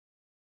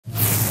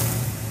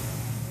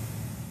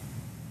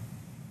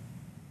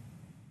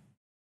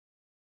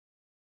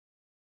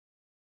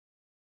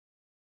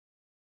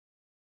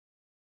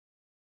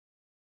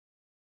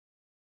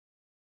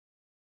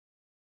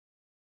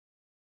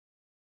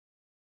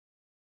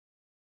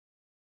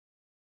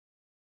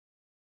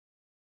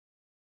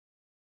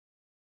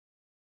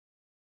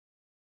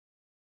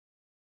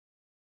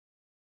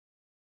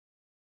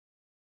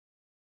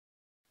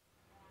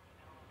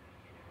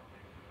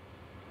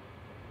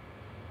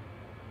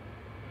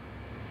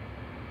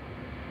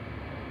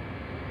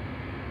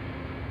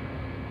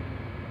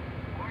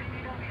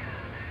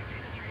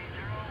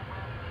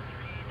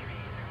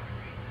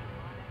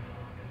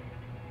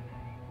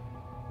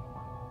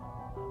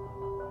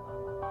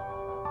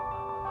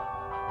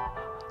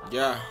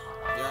Yeah.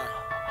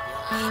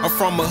 I'm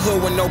from a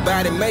hood where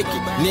nobody make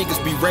it. Niggas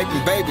be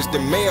raping babies, the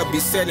mayor be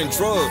selling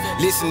drugs.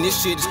 Listen, this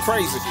shit is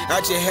crazy. I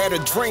just had a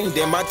dream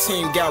that my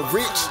team got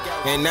rich,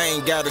 and I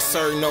ain't gotta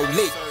serve no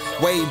lick.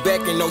 Way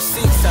back in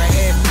 06, I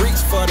had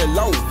bricks for the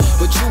low,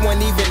 but you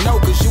wouldn't even know,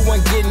 cause you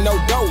wasn't getting no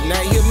dough. Now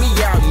hear me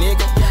out,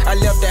 nigga. I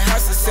left the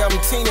house at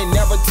 17 and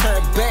never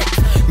turned back.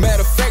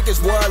 Matter of fact,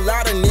 it's where a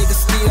lot of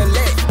niggas still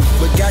at,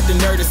 but got the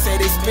nerve to say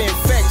they spend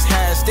facts.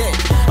 How's that?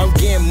 I'm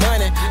getting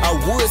money, I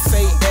would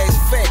say X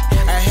fact.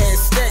 I had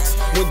stacks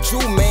when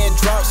Jew Man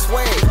dropped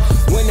swag,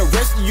 when the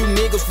rest of you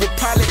niggas were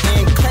probably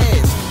in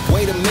class.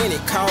 Wait a minute,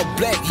 call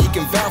Black, he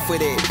can vouch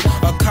for that.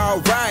 Or call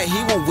Ryan,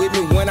 he was with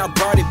me when I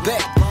brought it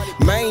back.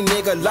 Main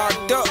nigga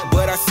locked up,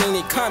 but I seen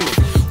it coming.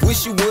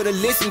 Wish you would've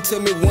listened to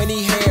me when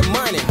he had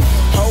money.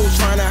 Hoes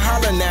tryna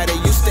holler now, they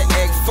used to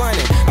act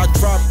funny. I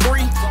dropped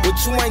 3, but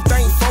you ain't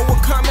think 4 were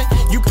coming.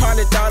 You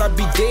probably thought I'd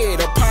be dead,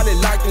 or probably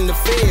locked in the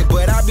Fed,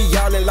 but I be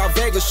all in Las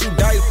Vegas, shoot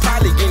dice,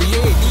 probably getting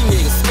head. These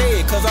niggas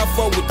scared, cause I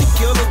fuck with the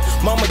killers.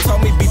 Mama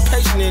told me be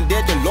patient and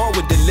that the Lord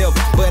would deliver.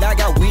 But I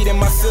got weed in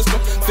my system,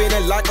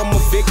 feeling like I'm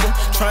a victim,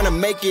 trying to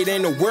make it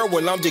in the world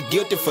while I'm just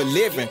guilty for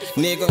living,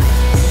 nigga.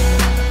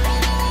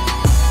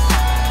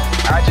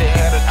 I just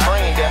had a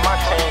dream that my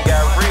team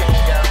got rich.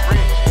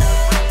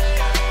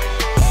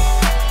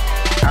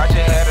 I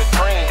just had a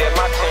dream that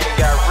my team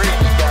got rich.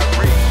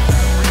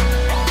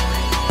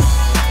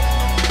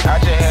 I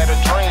just had a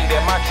dream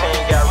that my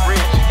team got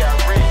rich.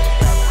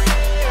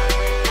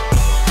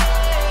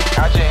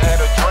 I just had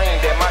a dream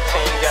that my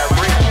team got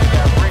rich.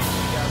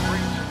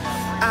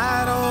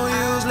 I don't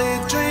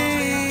usually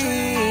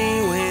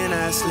dream when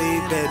I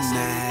sleep at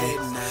night,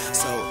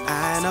 so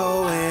I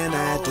know when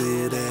I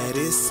do that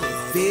it's a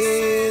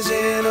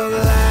vision of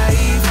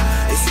life.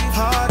 It's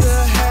hard to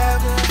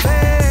have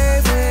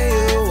faith when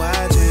you're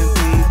watching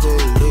people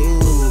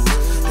lose.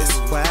 That's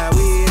why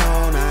we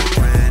on our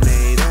grind,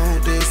 they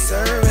don't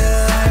deserve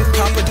it like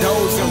Papa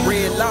Do's and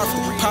Red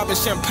Lobster, popping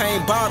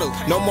champagne bottles.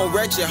 No more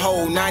wretched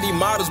hoe, 90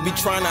 models be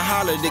trying to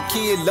holler. The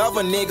kid love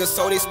a nigga,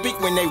 so they speak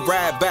when they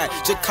ride by.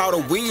 Just caught a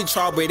weed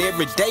trial, but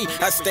every day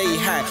I stay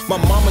high. My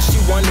mama, she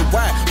wonder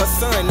why her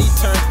son, he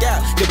turned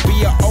out to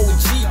be an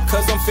OG,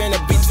 cause I'm finna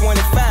be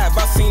 25.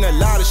 I seen a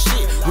lot of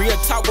shit, real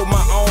talk with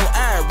my own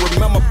eye.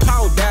 Remember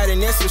Paul died,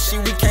 and that's some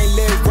shit we can't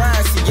let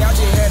ride. See, y'all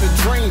just had a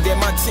dream that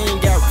my team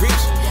got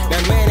rich.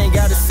 That man ain't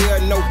gotta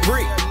sell no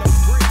brick.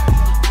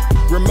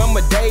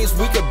 Remember days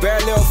we could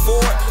barely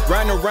afford,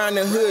 riding around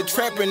the hood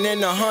trapping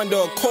in the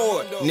Honda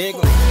Accord,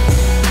 nigga.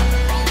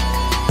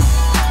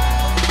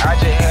 I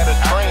just had a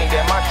dream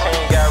that my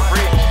team got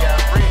rich.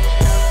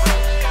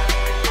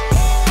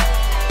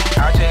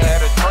 I just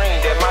had a dream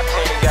that my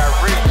team got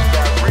rich.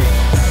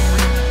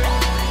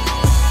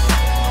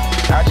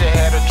 I just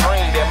had a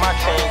dream that my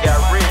team got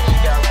rich.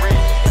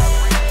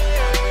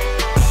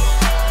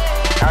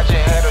 I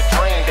just had a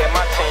dream that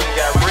my team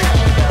got rich.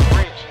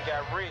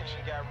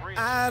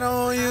 I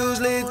don't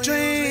usually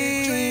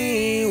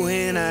dream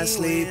when I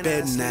sleep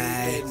at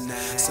night,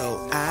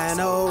 so I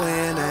know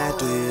when I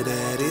do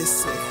that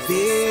it's a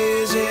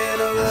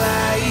vision of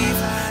life.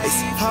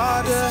 It's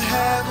hard to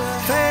have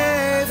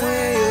faith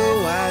when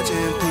you're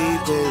watching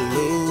people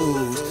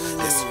lose.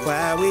 That's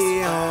why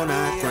we on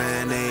our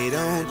grind, they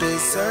don't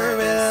deserve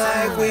it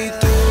like we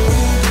do.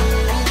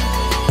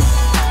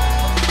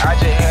 I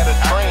just had a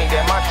dream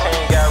that my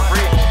team got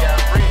rich.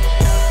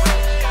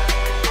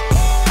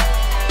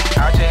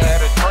 I just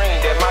had a dream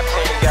that my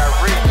team got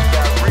rich.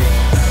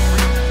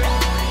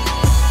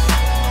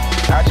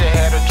 I just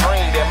had a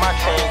dream that my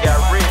team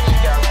got rich.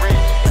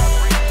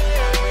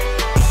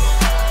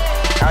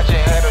 I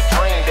just had a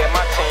dream that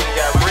my team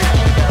got rich.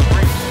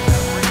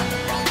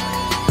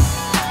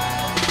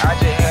 I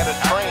just had a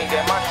dream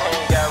that my team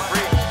got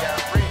rich.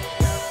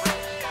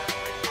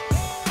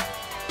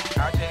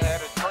 I just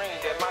had a dream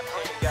that my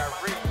team got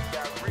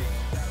rich.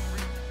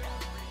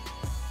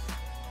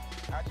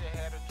 I just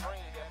had a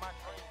dream that my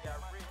team